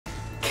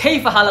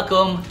Kaifa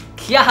halakum,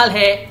 kya hal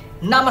hai,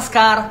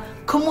 namaskar,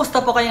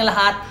 kumusta po kayong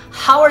lahat?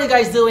 How are you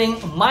guys doing?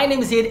 My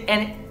name is Id,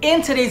 and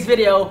in today's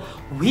video,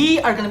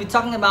 we are going to be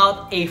talking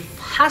about a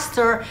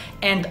faster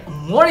and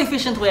more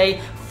efficient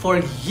way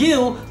for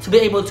you to be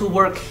able to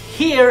work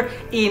here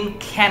in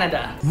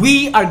Canada.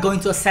 We are going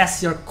to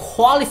assess your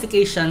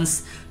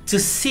qualifications to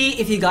see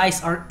if you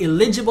guys are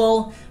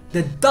eligible,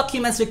 the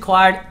documents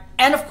required,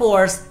 and of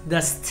course,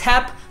 the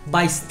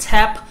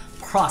step-by-step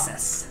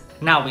process.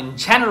 Now, in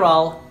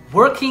general,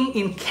 working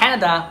in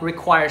Canada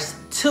requires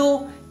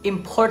two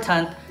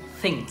important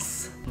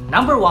things.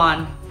 Number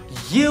one,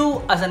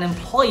 you as an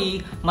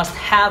employee must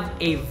have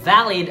a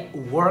valid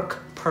work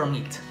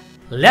permit.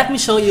 Let me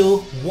show you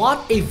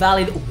what a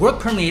valid work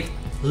permit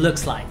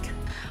looks like.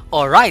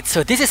 Alright,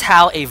 so this is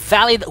how a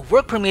valid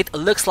work permit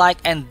looks like,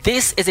 and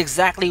this is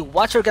exactly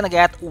what you're gonna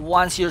get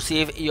once you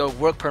receive your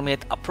work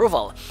permit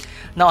approval.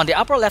 Now, on the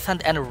upper left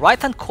hand and right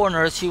hand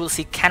corners, you will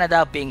see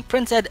Canada being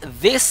printed.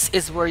 This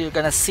is where you're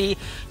gonna see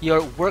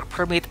your work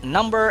permit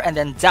number, and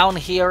then down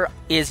here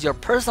is your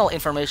personal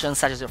information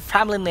such as your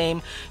family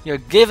name, your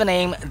given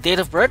name, date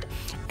of birth,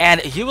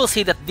 and you will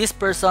see that this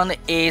person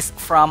is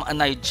from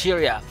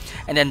Nigeria.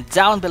 And then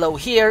down below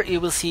here, you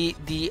will see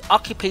the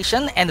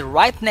occupation, and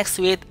right next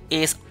to it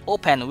is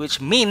open,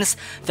 which means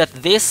that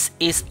this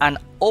is an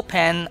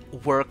open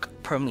work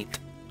permit.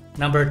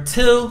 Number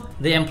two,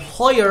 the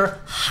employer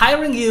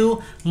hiring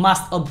you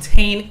must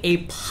obtain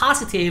a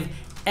positive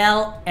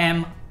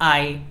LMIA.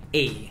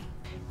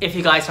 If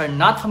you guys are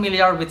not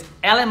familiar with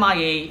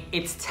LMIA,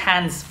 it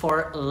stands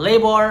for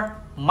Labor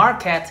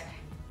Market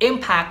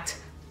Impact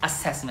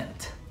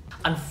Assessment.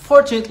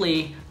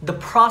 Unfortunately, the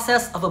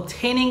process of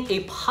obtaining a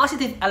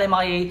positive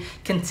LMIA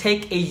can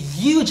take a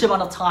huge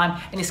amount of time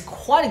and is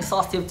quite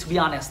exhaustive, to be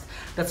honest.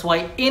 That's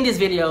why in this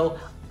video,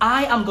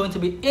 I am going to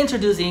be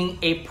introducing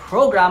a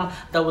program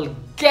that will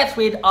get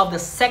rid of the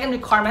second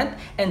requirement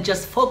and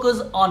just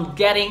focus on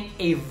getting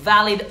a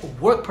valid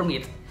work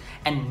permit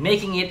and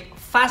making it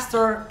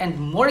faster and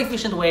more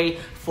efficient way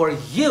for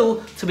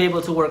you to be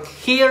able to work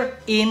here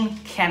in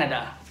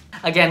Canada.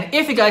 Again,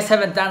 if you guys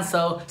haven't done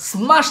so,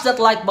 smash that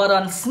like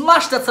button,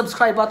 smash that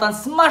subscribe button,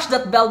 smash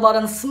that bell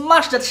button,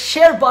 smash that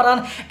share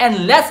button,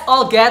 and let's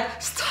all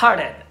get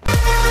started.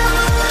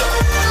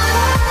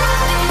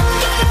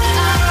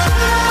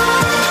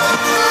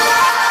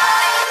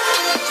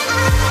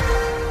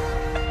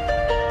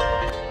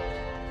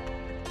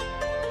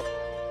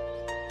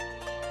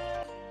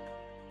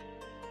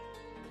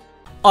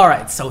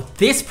 Alright, so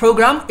this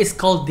program is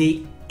called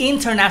the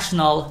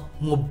International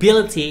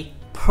Mobility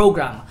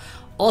Program,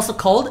 also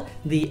called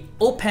the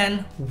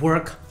Open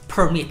Work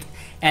Permit.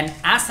 And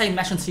as I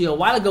mentioned to you a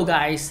while ago,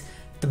 guys,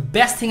 the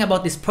best thing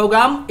about this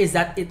program is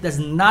that it does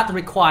not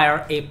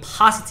require a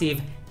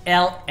positive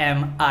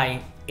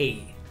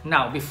LMIA.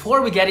 Now,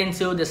 before we get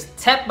into the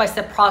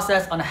step-by-step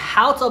process on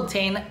how to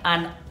obtain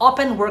an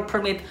open work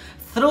permit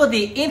through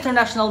the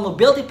International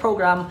Mobility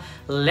Program,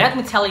 let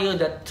me tell you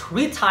the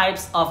three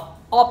types of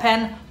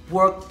open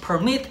work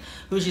permit,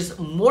 which is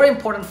more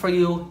important for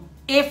you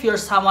if you're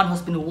someone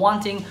who's been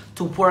wanting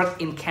to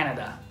work in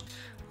Canada.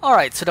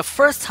 Alright, so the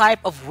first type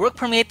of work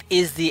permit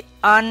is the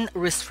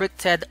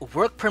unrestricted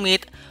work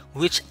permit,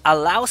 which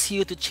allows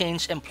you to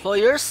change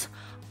employers,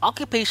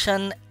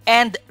 occupation,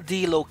 and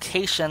the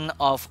location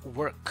of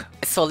work.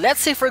 So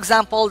let's say, for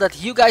example,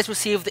 that you guys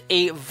received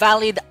a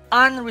valid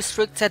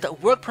unrestricted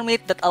work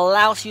permit that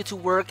allows you to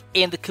work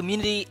in the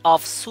community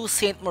of Sault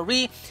Ste.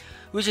 Marie,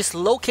 which is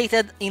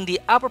located in the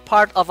upper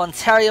part of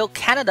Ontario,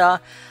 Canada.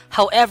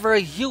 However,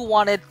 you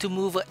wanted to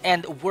move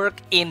and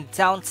work in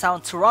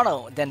downtown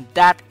Toronto, then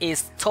that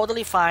is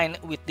totally fine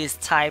with this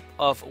type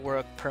of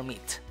work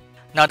permit.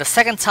 Now, the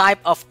second type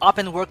of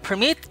open work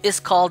permit is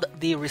called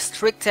the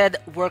restricted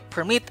work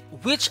permit,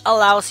 which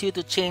allows you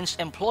to change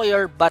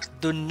employer but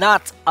do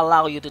not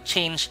allow you to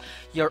change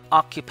your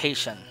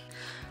occupation.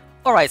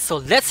 Alright, so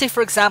let's say,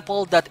 for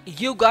example, that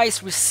you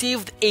guys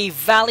received a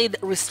valid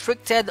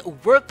restricted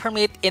work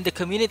permit in the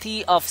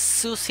community of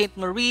Sault Ste.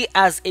 Marie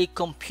as a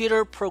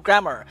computer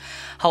programmer.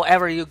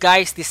 However, you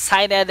guys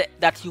decided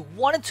that you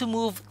wanted to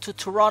move to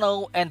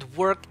Toronto and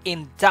work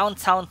in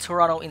downtown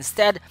Toronto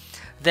instead,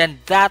 then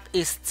that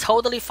is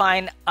totally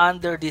fine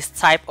under this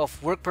type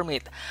of work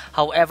permit.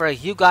 However,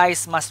 you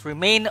guys must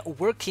remain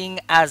working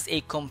as a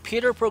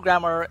computer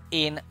programmer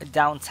in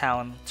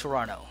downtown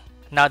Toronto.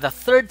 Now, the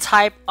third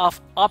type of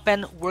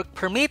open work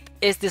permit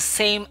is the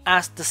same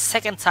as the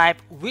second type,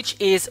 which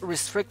is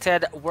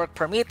restricted work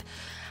permit.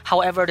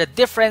 However, the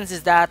difference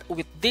is that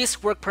with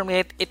this work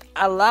permit, it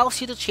allows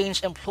you to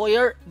change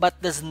employer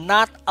but does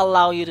not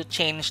allow you to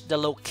change the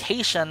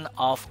location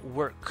of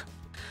work.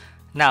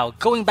 Now,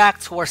 going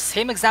back to our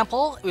same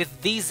example,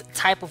 with this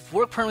type of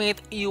work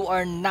permit, you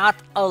are not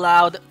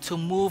allowed to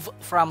move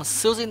from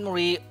Sault Ste.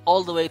 Marie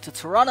all the way to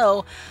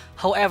Toronto.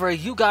 However,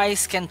 you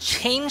guys can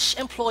change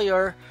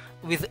employer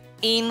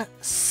within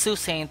Sault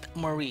Ste.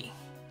 Marie.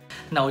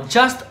 Now,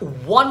 just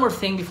one more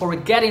thing before we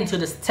get into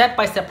the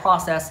step-by-step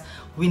process.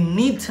 we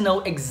need to know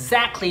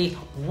exactly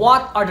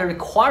what are the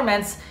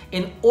requirements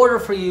in order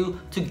for you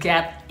to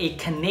get a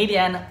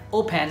Canadian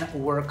Open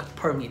Work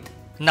Permit.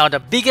 Now, the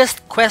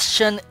biggest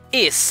question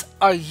is,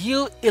 are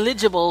you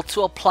eligible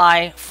to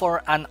apply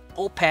for an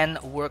Open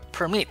Work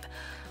Permit?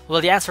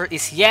 Well, the answer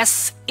is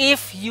yes,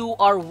 if you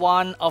are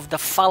one of the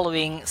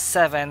following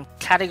 7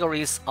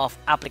 categories of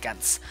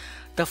applicants.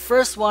 The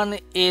first one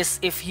is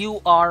if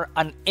you are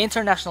an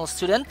international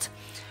student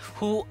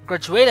who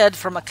graduated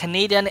from a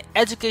Canadian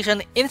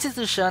education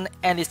institution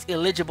and is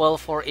eligible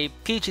for a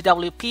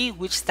PGWP,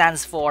 which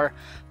stands for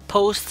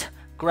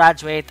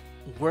Postgraduate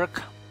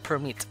Work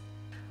Permit.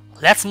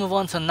 Let's move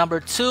on to number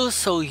 2.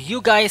 So you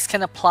guys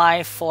can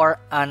apply for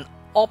an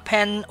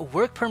Open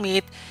Work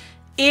Permit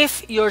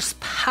if your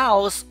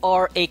spouse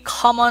or a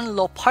common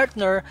law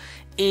partner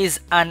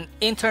is an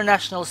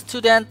international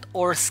student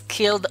or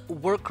skilled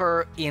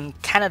worker in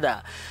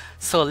Canada.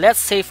 So let's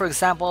say, for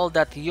example,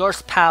 that your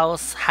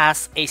spouse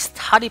has a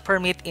study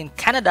permit in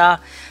Canada,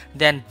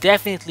 then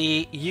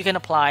definitely you can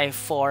apply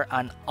for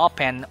an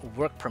Open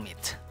Work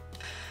Permit.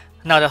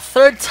 Now, the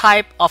third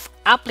type of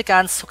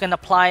applicants who can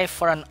apply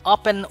for an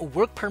Open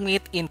Work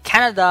Permit in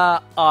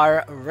Canada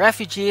are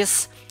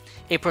refugees,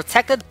 a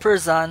protected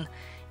person,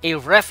 a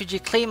refugee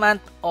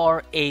claimant,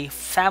 or a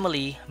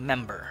family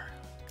member.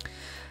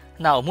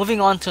 Now, moving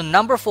on to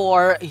number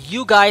 4,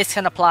 you guys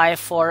can apply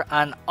for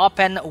an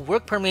Open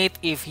Work Permit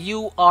if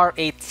you are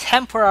a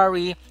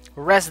temporary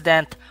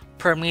resident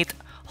permit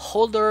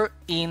holder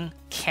in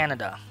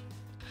Canada.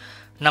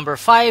 Number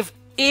 5,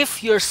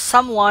 if you're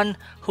someone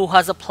who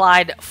has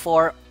applied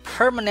for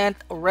permanent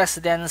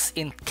residence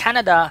in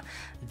Canada,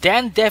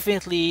 then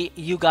definitely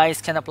you guys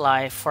can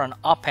apply for an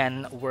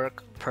Open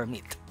Work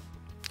Permit.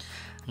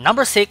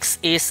 Number 6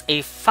 is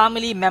a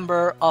family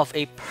member of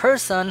a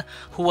person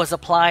who has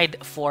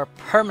applied for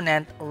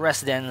permanent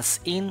residence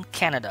in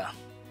Canada.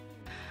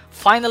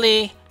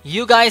 Finally,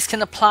 you guys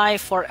can apply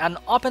for an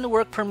Open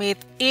Work Permit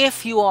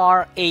if you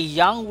are a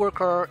young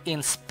worker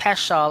in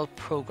special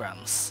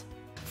programs.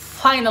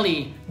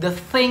 Finally, the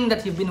thing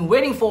that you've been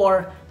waiting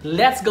for,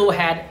 let's go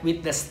ahead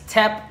with the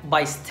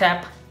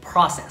step-by-step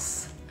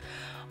process.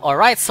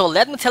 Alright, so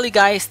let me tell you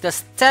guys the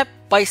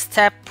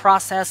step-by-step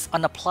process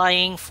on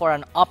applying for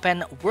an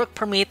Open Work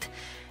Permit.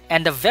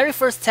 And the very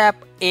first step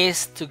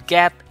is to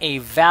get a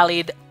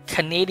valid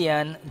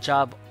Canadian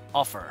job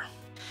offer.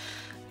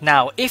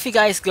 Now, if you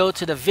guys go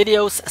to the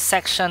videos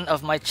section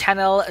of my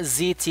channel,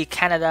 ZT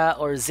Canada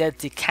or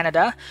ZT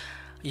Canada,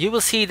 you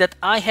will see that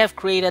I have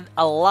created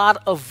a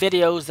lot of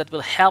videos that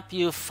will help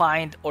you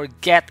find or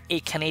get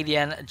a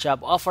Canadian job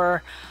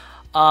offer.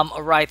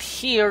 Right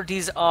here,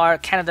 these are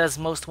Canada's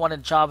most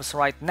wanted jobs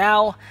right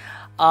now.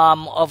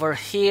 Over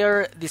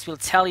here, this will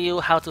tell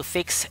you how to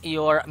fix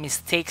your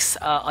mistakes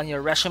on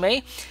your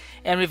resume.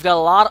 And we've got a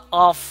lot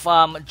of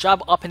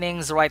job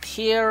openings right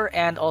here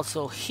and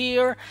also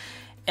here.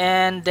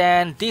 And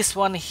then this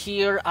one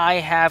here, I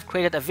have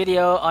created a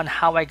video on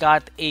how I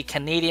got a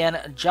Canadian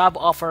job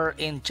offer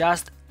in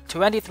just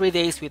 23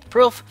 days with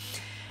proof.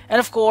 And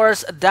of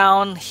course,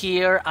 down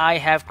here, I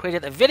have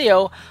created a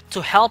video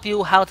to help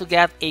you how to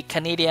get a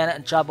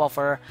Canadian job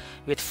offer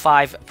with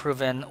 5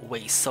 proven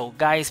ways. So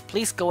guys,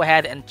 please go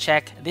ahead and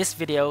check these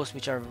videos,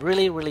 which are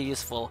really, really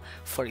useful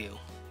for you.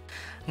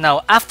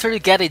 Now, after you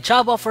get a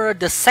job offer,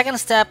 the second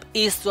step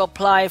is to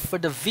apply for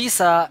the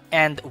visa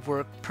and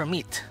work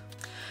permit.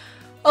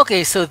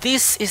 Okay, so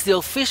this is the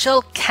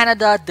official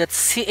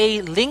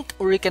Canada.ca link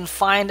where you can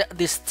find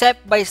the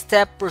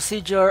step-by-step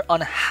procedure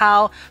on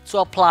how to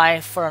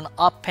apply for an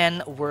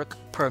Open Work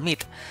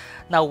Permit.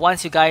 Now,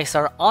 once you guys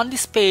are on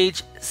this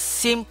page,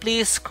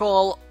 simply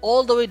scroll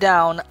all the way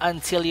down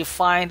until you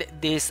find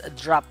this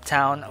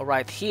drop-down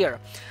right here.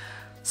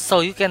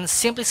 So you can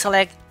simply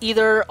select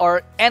either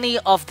or any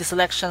of the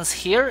selections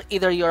here.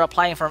 Either you're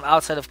applying from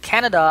outside of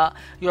Canada,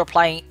 you're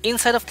applying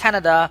inside of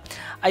Canada.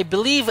 I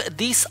believe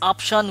this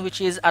option,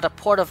 which is at a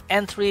port of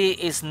entry,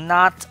 is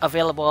not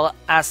available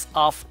as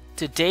of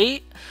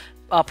today,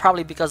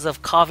 probably because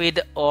of COVID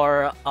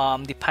or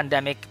the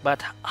pandemic.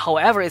 But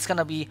however, it's going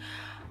to be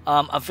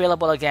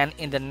available again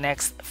in the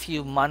next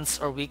few months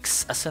or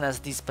weeks as soon as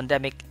this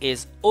pandemic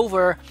is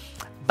over.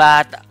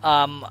 But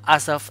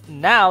as of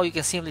now, you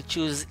can simply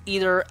choose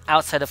either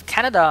outside of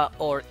Canada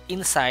or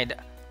inside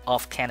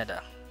of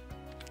Canada.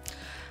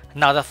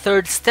 Now, the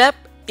third step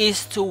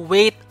is to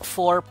wait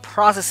for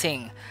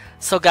processing.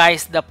 So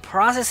guys, the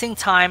processing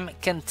time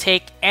can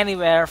take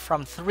anywhere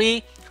from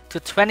 3 to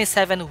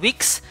 27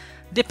 weeks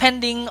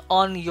depending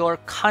on your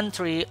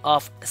country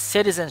of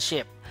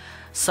citizenship.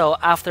 So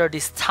after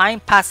this time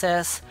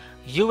passes,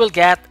 you will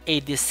get a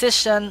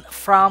decision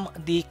from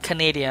the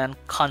Canadian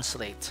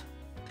consulate.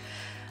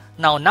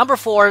 Now, number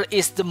 4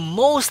 is the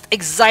most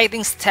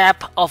exciting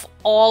step of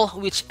all,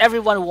 which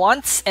everyone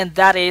wants, and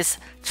that is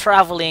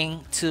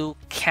traveling to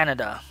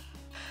Canada.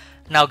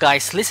 Now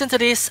guys, listen to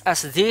this,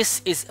 as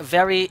this is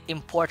very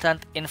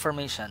important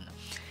information.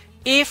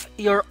 If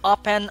your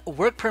Open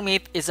Work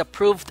Permit is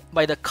approved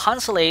by the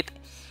consulate,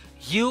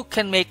 you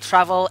can make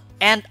travel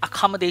and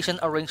accommodation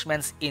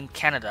arrangements in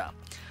Canada.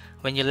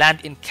 When you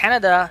land in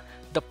Canada,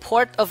 the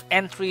port of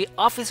entry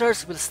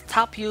officers will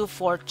stop you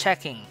for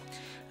checking.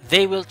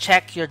 They will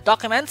check your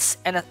documents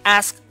and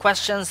ask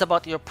questions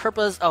about your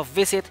purpose of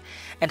visit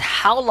and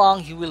how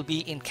long you will be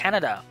in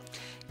Canada.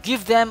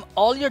 Give them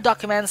all your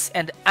documents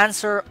and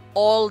answer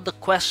all the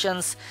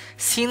questions,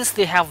 since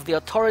they have the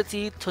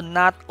authority to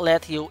not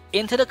let you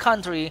into the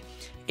country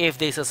if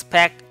they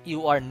suspect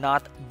you are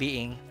not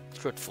being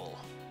truthful.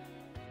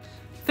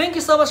 Thank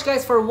you so much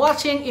guys for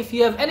watching. If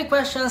you have any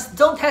questions,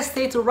 don't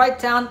hesitate to write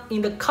down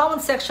in the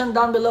comment section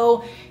down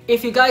below.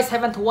 If you guys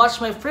haven't watched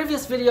my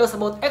previous videos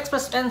about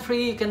express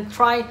entry, you can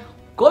try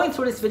going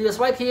through these videos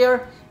right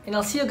here. And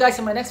I'll see you guys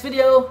in my next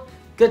video.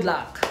 Good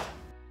luck!